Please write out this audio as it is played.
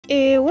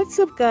Hey, what's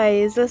up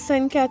guys? A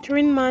St.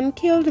 Catherine man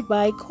killed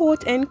by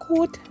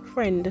quote-unquote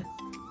friend.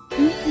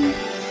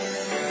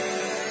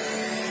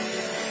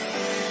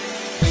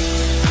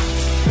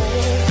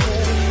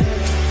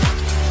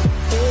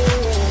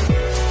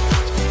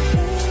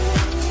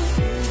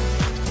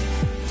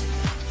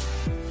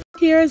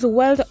 Tears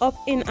welled up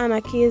in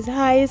Anna Kay's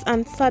eyes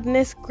and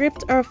sadness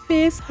gripped her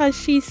face as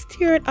she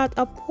stared at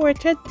a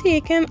portrait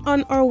taken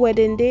on her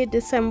wedding day,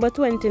 December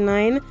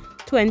 29,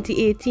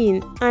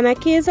 2018. Anna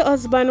Kay's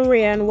husband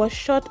Ryan was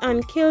shot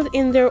and killed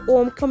in their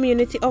home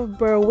community of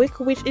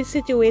Berwick, which is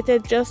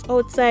situated just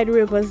outside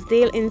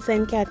Riversdale in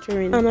St.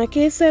 Catherine. Anna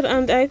Kay said,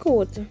 and I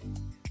quote,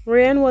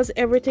 "Ryan was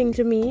everything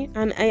to me,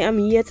 and I am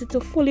yet to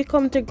fully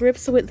come to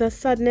grips with the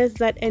sadness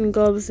that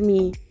engulfs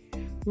me.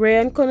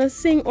 Ryan couldn't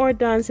sing or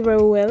dance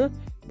very well,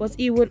 but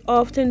he would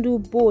often do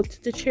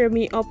both to cheer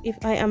me up if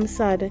I am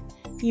sad.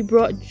 He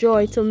brought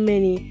joy to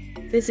many.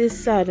 This is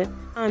sad,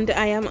 and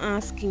I am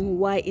asking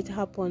why it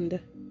happened."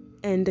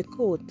 End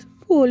quote.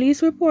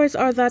 Police reports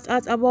are that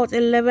at about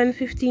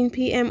 11:15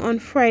 p.m. on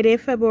Friday,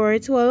 February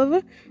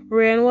 12,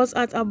 Ryan was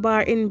at a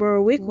bar in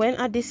Berwick when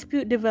a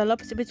dispute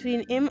developed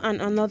between him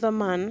and another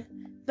man.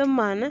 The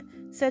man,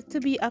 said to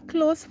be a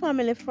close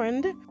family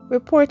friend,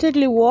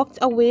 reportedly walked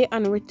away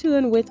and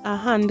returned with a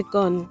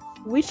handgun,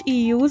 which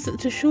he used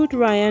to shoot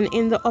Ryan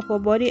in the upper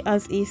body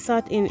as he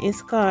sat in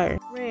his car.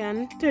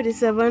 Ryan,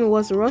 37,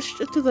 was rushed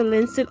to the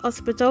Linstead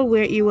Hospital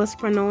where he was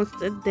pronounced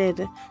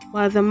dead,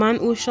 while the man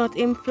who shot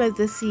him fled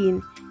the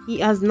scene. He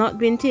has not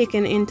been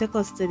taken into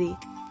custody.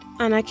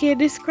 Anna Kay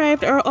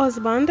described her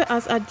husband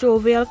as a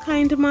jovial,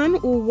 kind man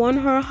who won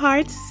her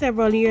heart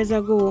several years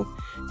ago.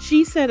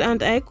 She said,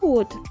 and I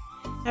quote,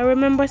 "I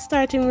remember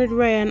starting with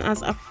Ryan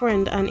as a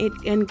friend and it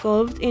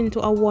engulfed into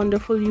a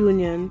wonderful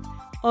union.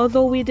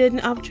 Although we didn't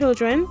have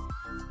children,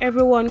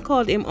 everyone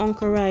called him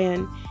Uncle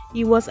Ryan.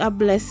 He was a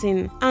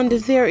blessing. And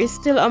there is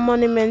still a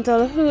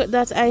monumental hurt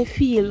that I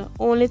feel.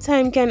 Only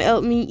time can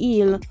help me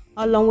heal,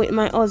 along with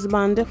my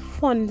husband,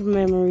 fond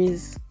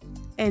memories."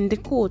 End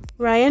quote.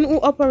 Ryan, who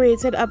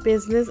operated a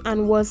business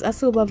and was a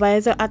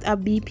supervisor at a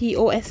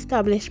BPO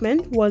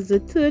establishment, was the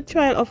third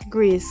child of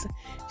Grace.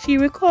 She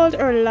recalled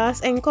her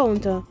last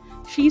encounter.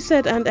 She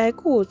said, and I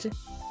quote,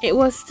 "It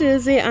was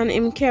Thursday and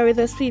him carried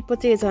a sweet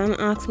potato and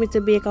asked me to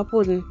bake a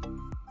pudding.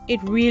 It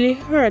really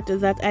hurt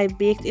that I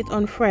baked it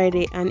on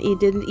Friday and he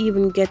didn't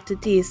even get to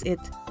taste it.